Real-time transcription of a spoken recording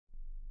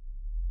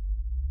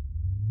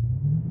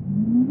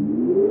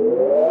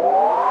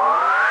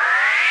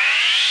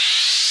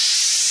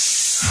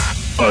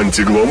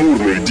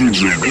антигламурный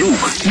диджей Глюк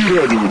и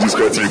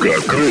радиодискотека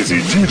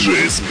Crazy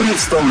DJs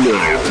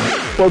представляют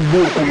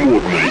подборку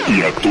модной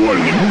и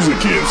актуальной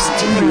музыки в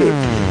стиле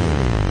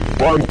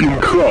Bomp'ing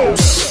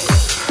House.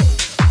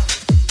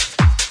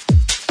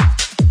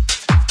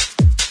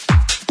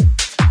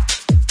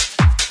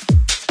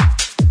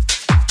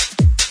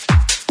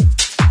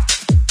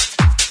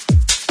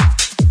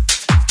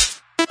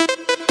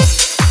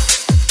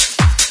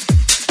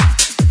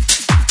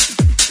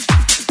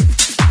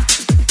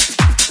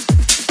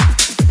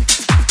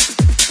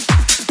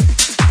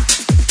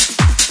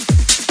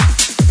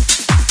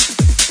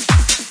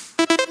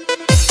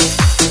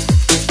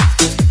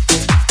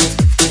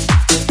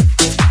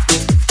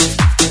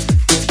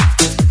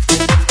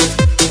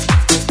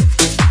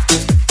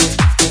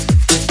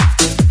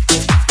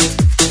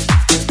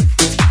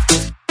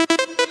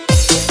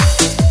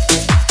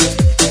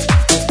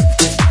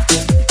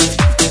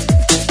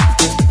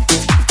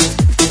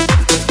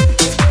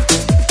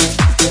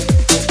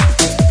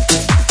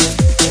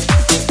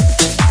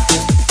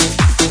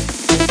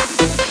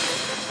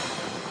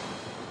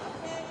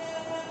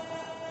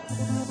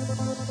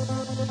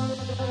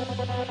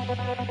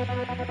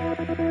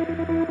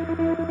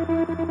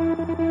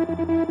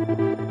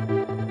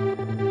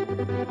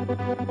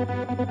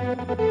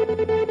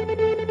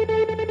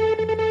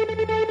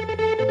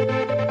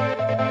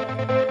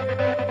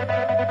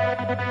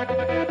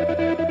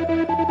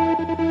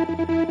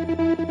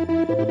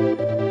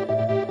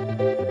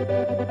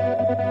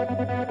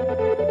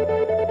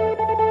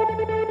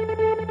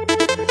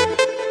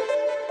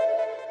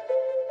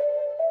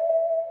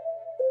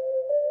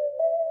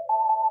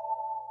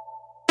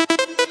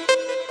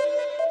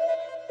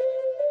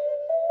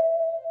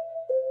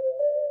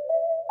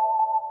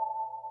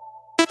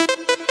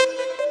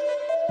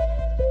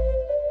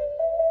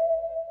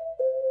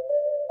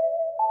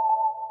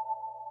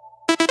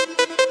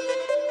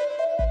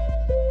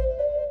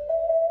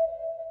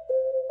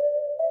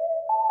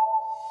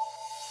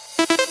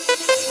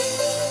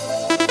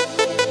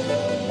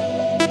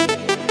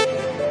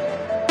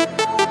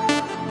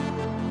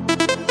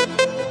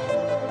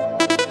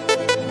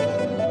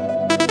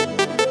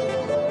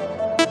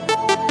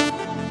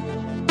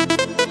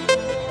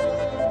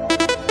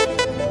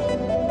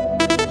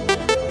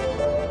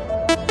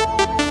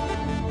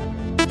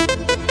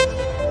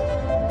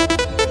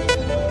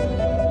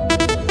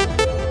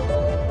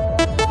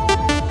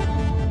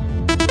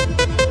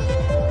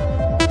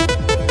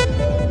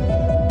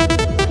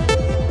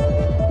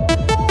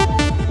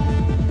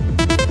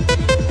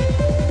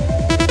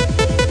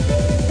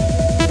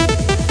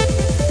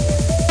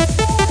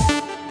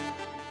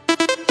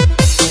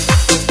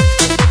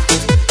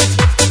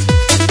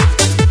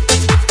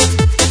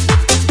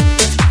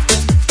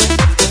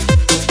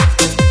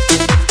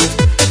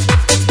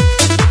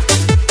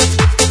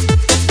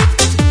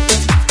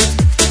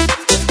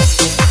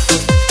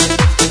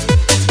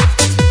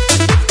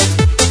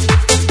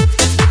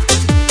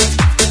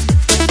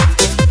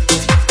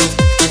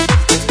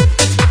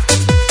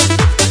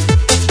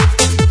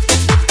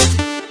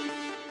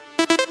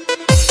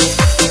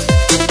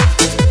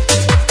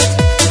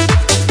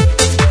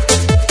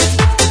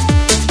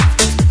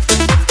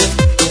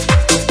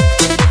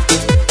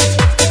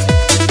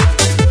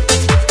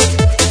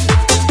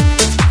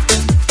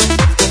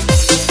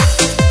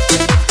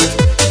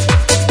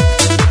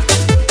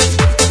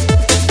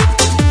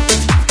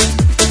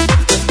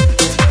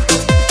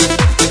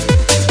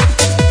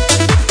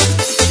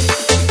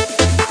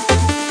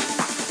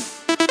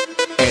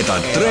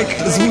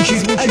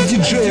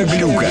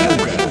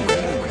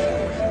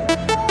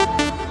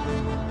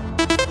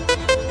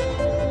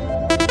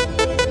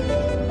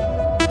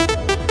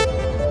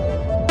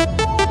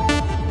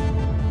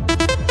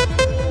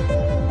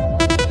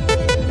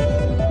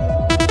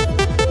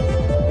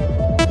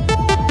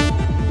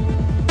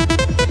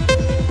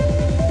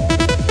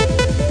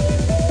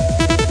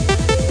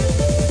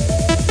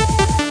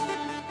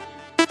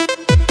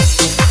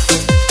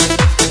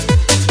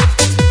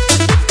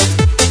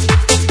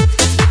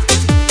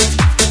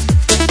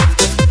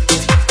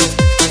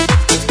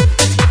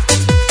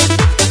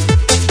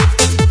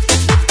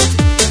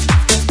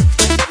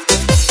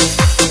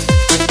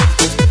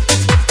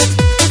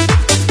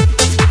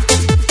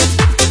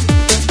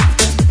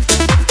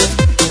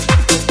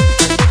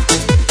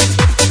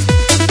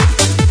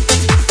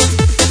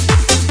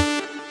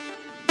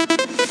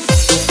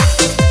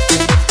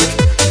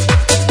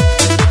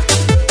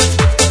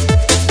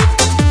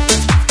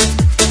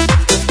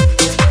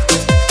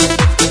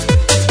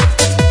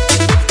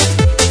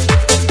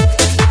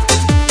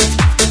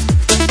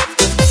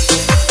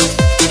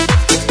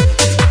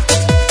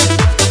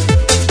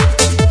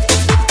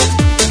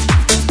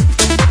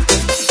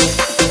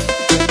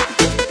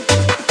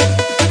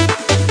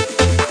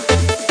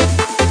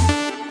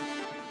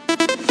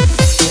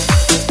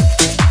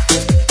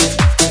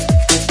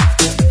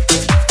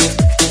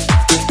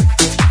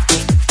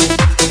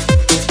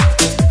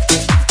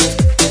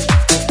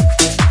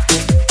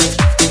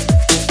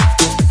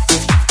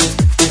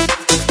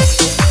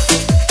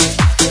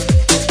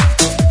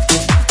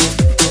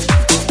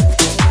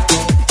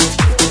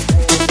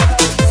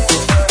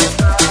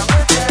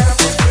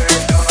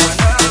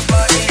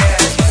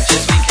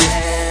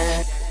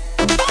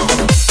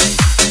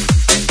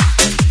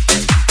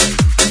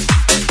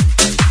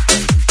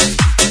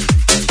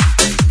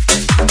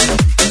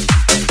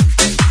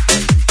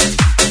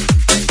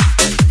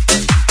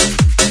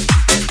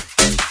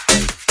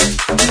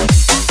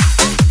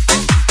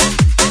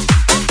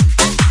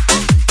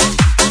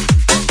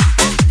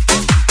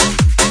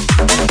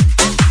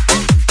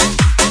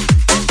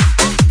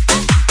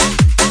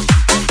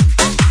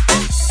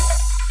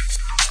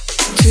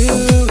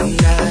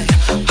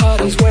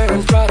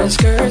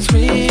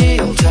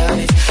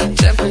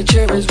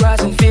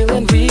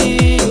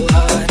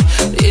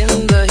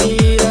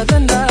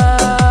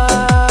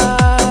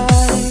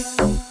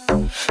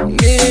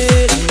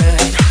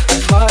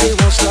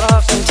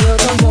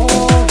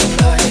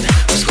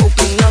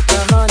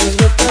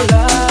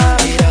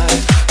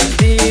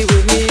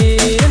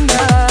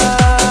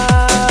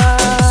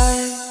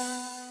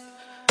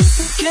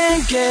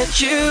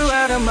 you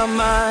out of my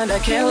mind, I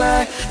can't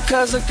lie.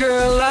 Cause a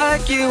girl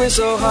like you is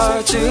so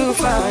hard to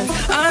find.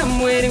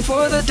 I'm waiting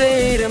for the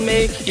day to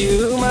make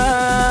you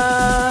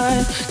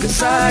mine.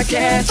 Cause I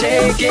can't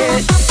take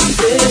it.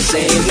 This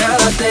ain't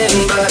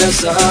nothing but a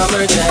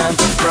summer jam.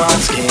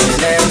 Bronze skin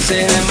and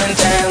cinnamon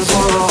tans,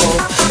 whoa.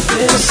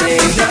 This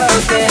ain't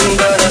nothing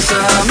but a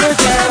summer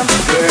jam.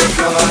 We're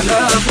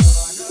gonna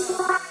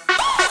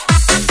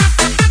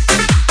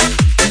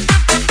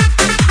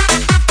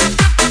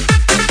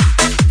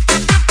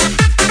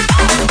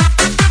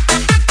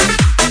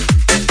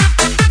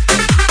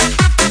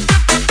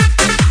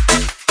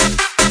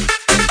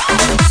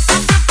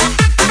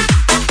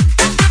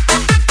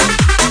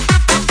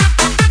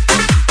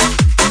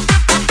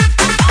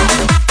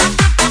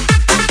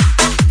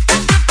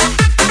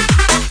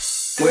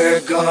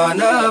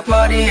gonna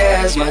party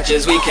as much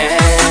as we can.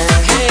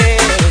 Hey,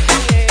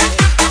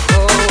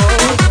 oh,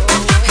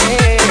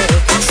 hey,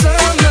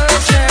 summer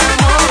jam,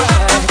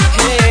 alright.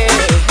 Hey,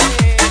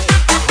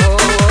 oh,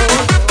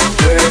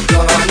 we're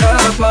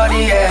gonna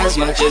party as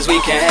much as we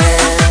can.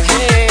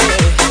 Hey,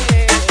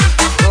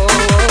 oh,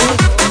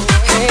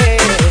 hey,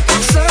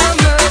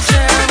 summer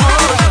jam,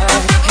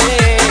 alright.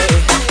 Hey,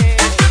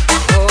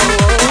 oh,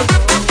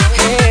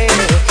 hey,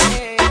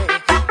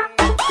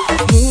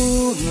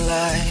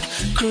 moonlight.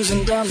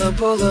 Cruising down the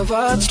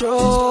boulevard,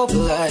 strobe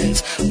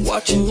lights.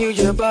 Watching you,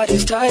 your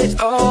body's tight,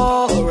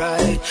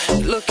 alright.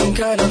 Looking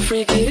kinda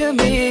freaky to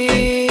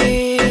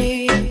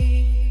me.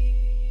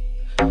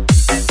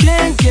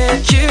 Can't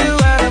get you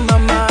out of my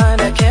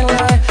mind, I can't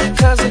lie.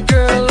 Cause a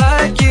girl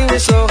like you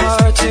is so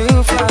hard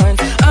to find.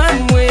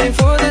 I'm waiting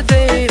for the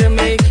day to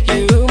make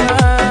you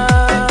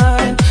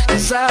mine.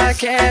 Cause I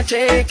can't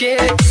take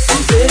it.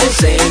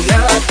 This ain't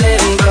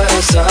nothing but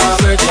a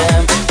summer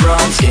jam.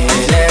 Bronze skin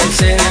and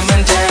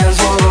cinnamon tans,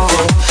 whoa.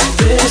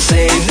 This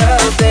ain't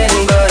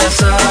nothing but a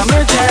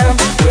summer jam.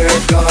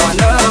 We're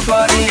gonna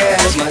party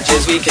as much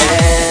as we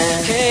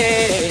can.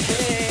 Hey,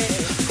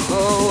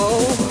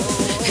 oh,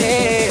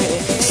 hey,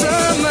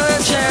 summer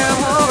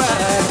jam,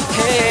 alright.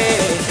 Hey,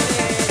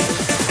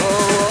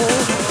 oh,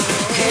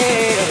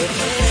 hey.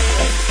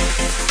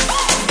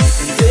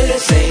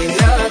 This ain't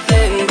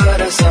nothing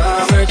but a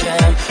summer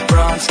jam.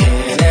 Bronze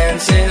skin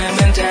and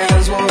cinnamon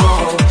tans,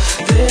 whoa.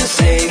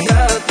 This ain't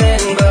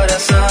nothing but a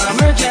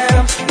summer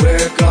jam.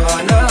 We're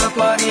gonna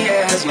party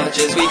as much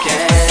as we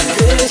can.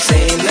 This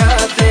ain't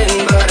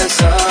nothing but a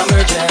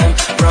summer jam.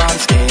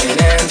 Bronze skin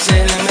and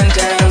cinnamon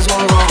tans,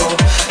 whoa.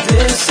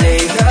 This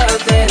ain't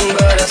nothing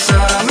but a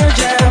summer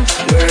jam.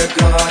 We're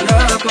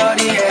gonna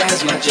party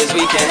as much as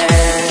we can.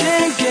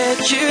 Can't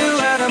get you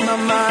out of my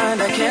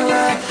mind, I can't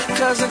lie.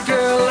 Cause a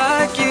girl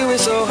like you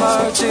is so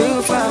hard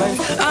to find.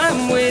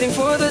 I'm waiting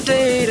for the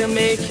day to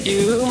make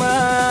you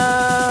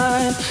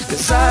mine.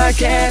 Cause I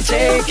can't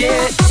take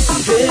it.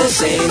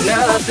 This ain't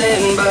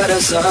nothing but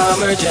a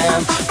summer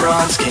jam.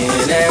 Bronze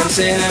skin and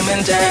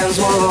cinnamon tans,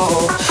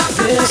 whoa.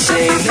 This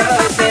ain't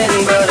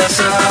nothing but a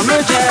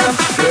summer jam.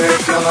 We're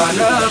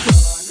gonna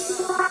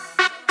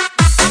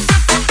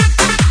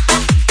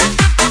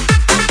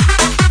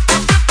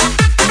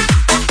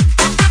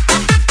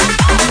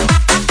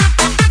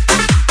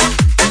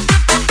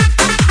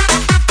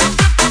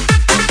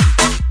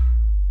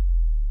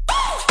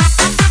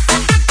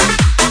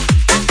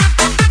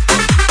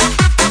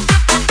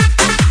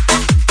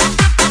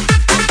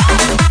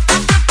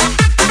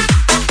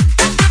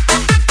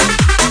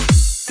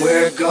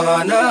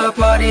gonna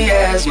party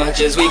as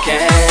much as we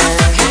can.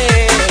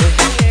 Hey,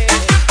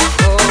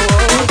 oh,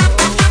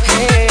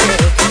 hey,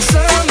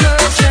 summer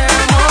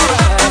jam,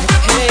 alright.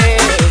 Hey,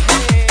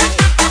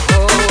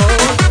 oh,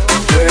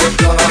 we're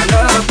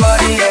gonna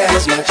party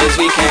as much as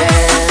we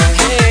can.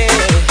 Hey,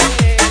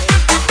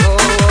 oh,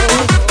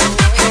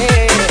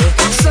 hey,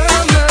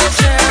 summer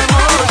jam,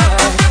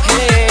 alright.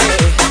 Hey,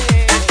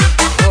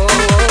 oh,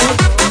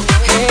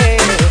 hey.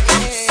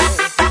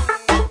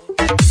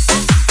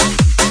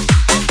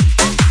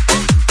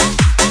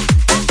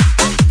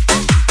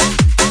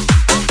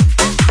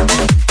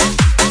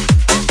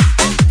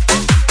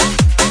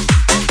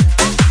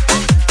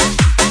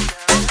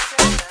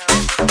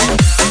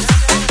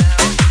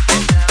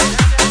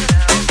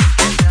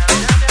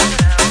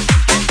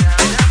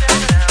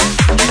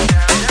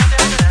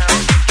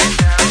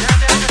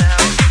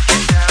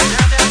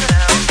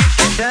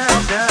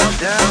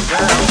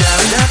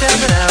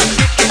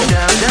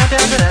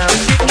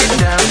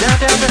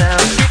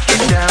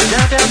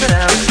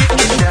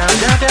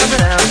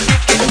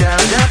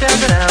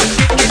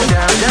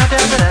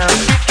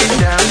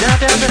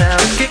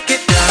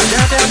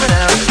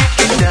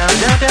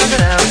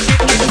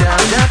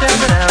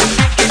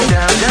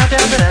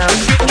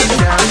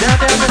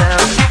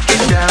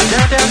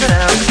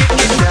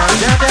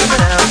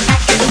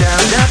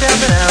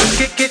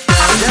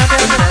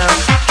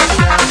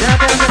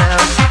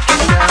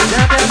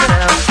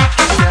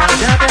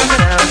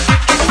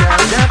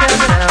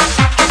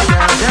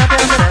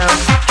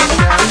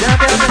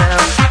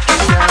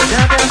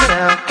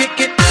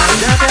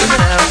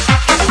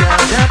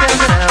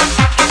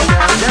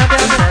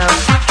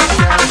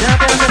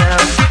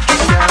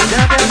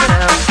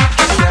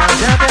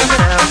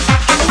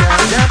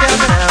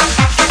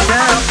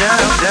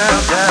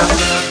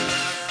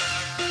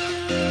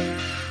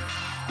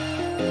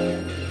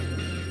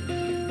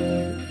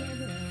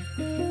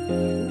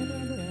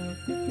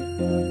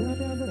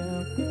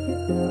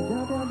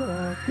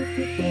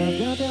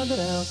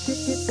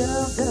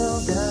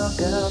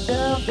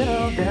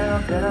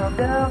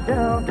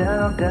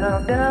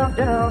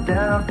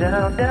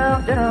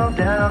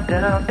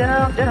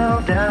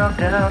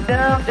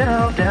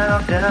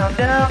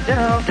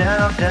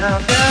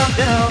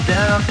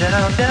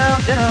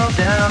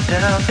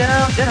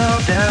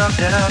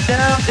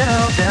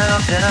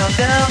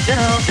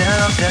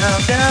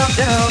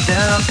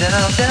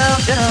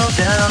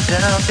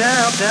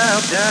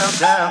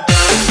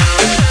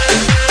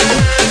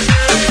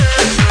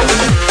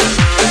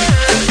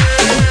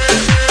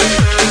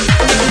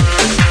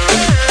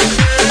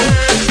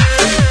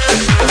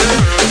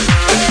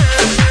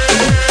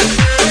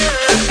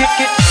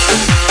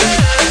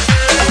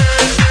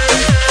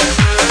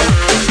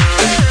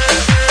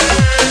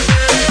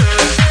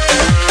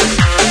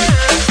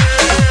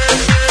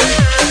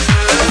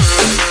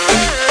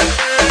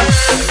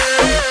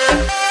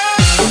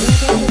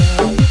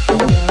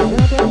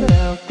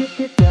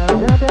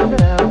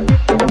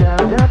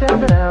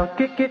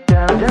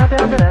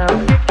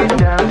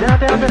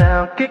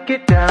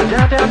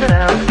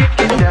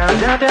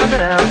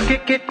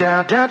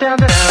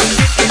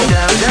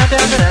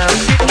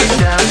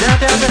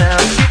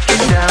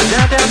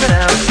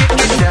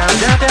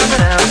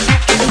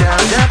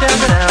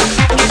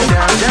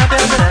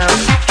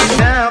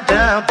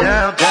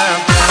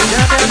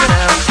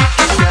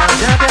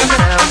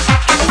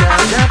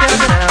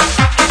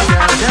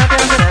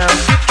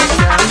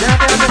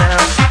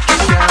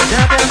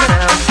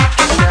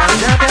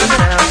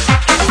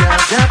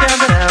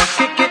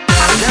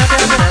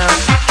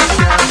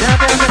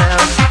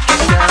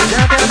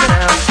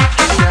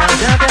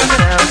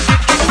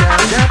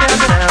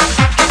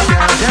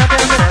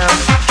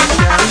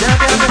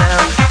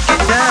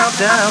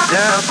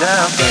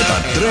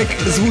 Этот трек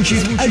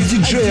звучит от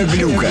диджея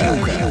Глюка.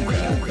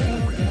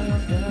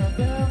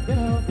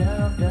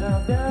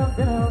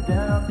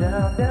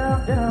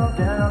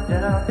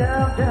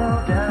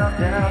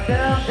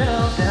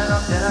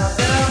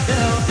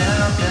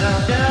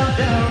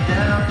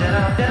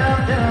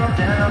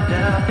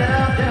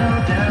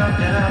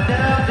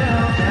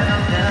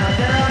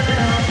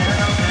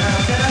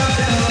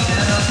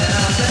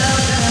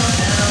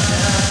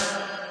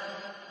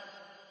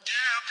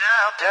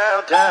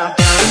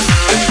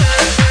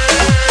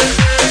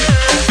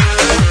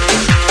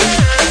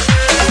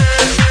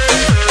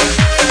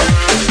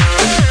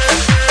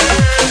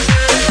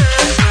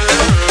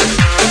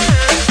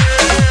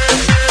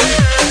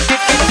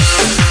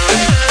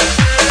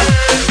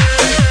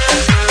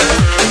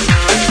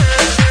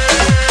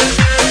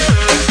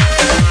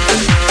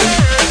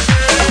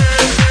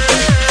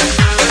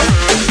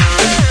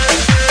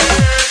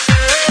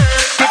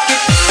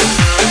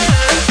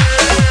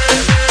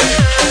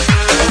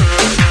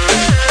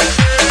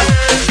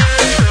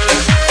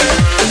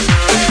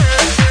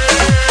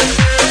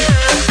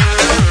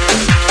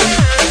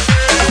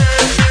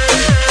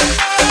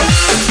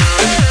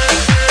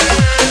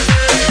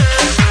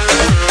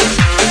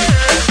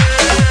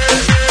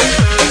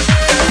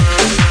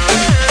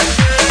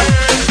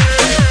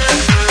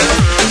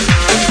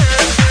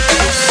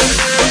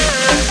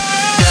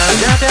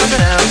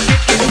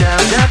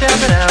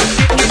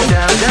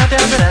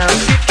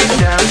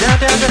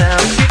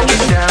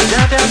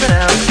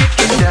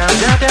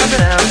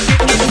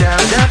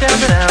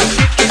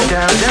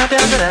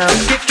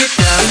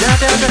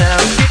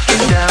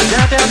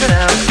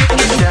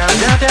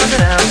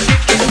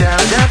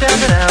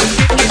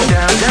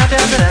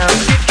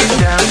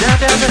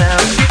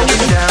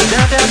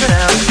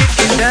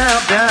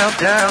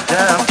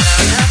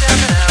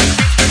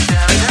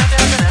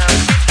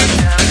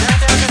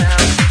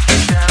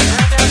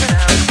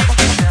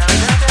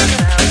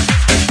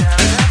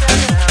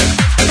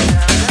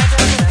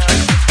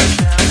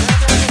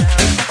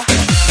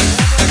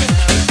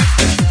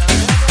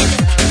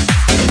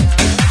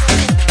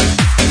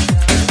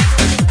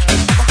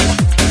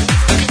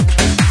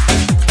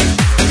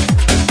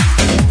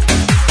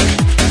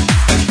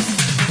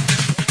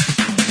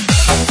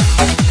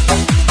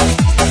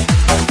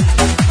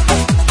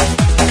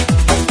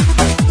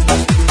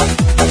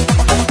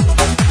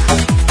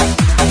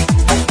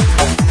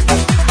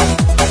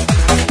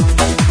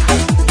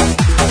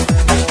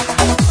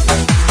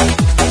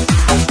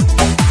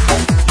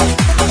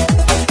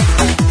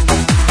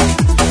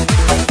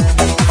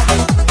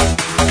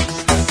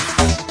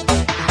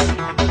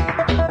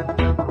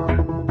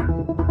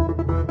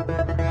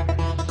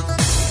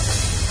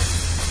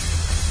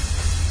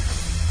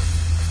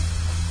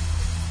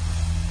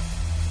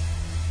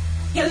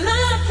 Your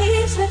love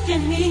keeps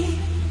lifting me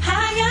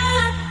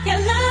higher. Your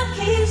love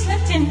keeps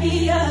lifting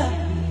me up.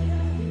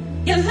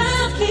 Your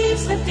love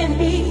keeps lifting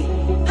me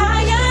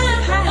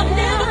higher. I'm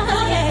never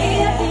gonna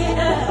give it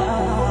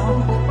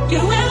up. You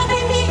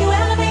elevate me, you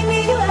elevate me,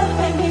 you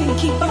elevate me.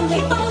 Keep on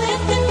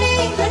lifting me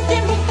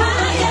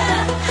higher,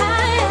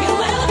 higher. You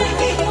elevate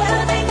me, you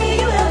elevate me,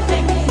 you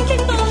elevate me.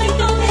 Keep on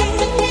lifting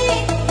me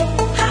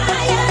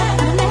higher.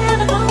 I'm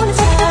never gonna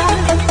stop.